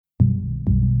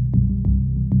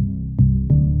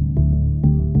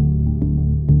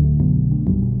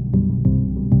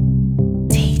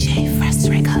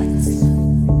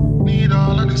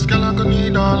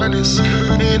need all of this.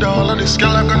 Need all of this, girl,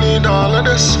 I gonna need all of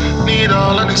this. Need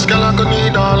all of this, girl, I gonna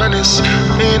need all of this.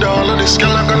 Need all of this,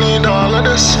 girl, I gonna need all of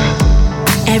this.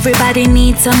 Everybody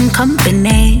needs some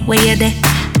company. Where you there?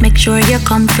 Make sure you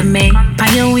come for me.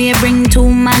 On your way, bring 2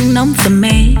 magnum for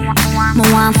me. Me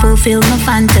want fulfill my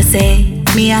fantasy.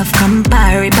 Me have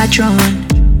Campari Patron.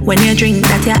 When you drink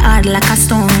that, you hard like a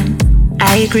stone.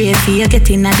 I agree for you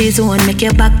get in the zone. Make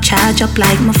your back charge up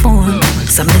like my phone.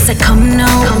 Some say come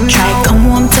now, try come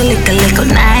home to lick a little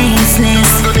niceness.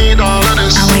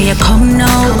 And when you come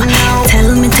now,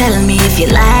 tell me if you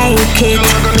like it.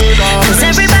 Cause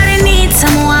everybody needs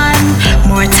someone.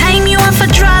 More time you have for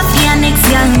draw for your next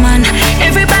young man.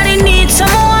 Everybody needs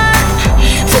someone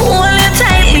for hold you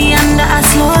tightly under a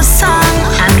slow song.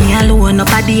 And me alone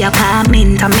up at the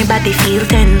apartment, and me body feel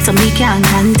tense, so me can't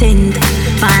content.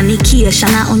 Fornication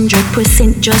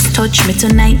 100%, just touch me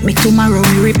tonight, make tomorrow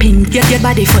me repent. Your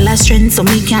body full of strength, so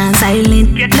me can't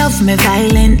silent. Love me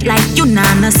violent, like you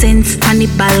nah no sense. On the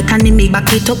balcony, me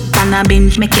back it up on a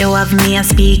bench. Make you have me a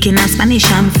speaking a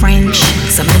Spanish and French.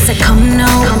 So me say come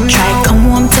now, try come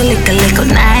home to lick a little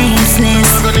niceness.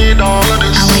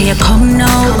 And when you come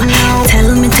now,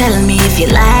 tell me if you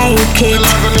like it.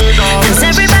 Cause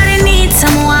everybody needs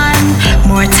someone.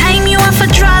 More time you have for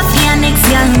draw for your next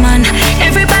young man.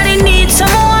 Everybody needs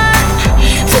someone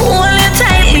for hold you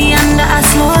tightly under a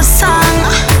slow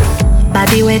song.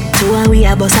 Body wet to a we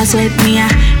a bust a sweat me a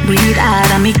breathe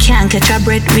hard and me can't catch a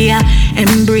breath we a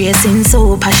embracing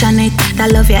so passionate.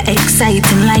 That love you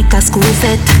exciting like a school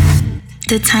set.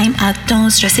 The time I don't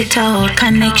stress it out.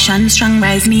 Connection strong,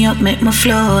 rise me up, make me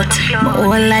float. My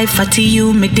whole life for to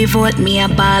you, me devote. Me a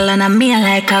ball and I me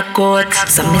like a goat.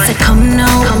 So me say come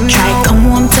now, try come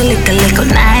home to lick a little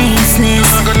niceness.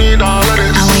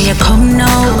 And when you come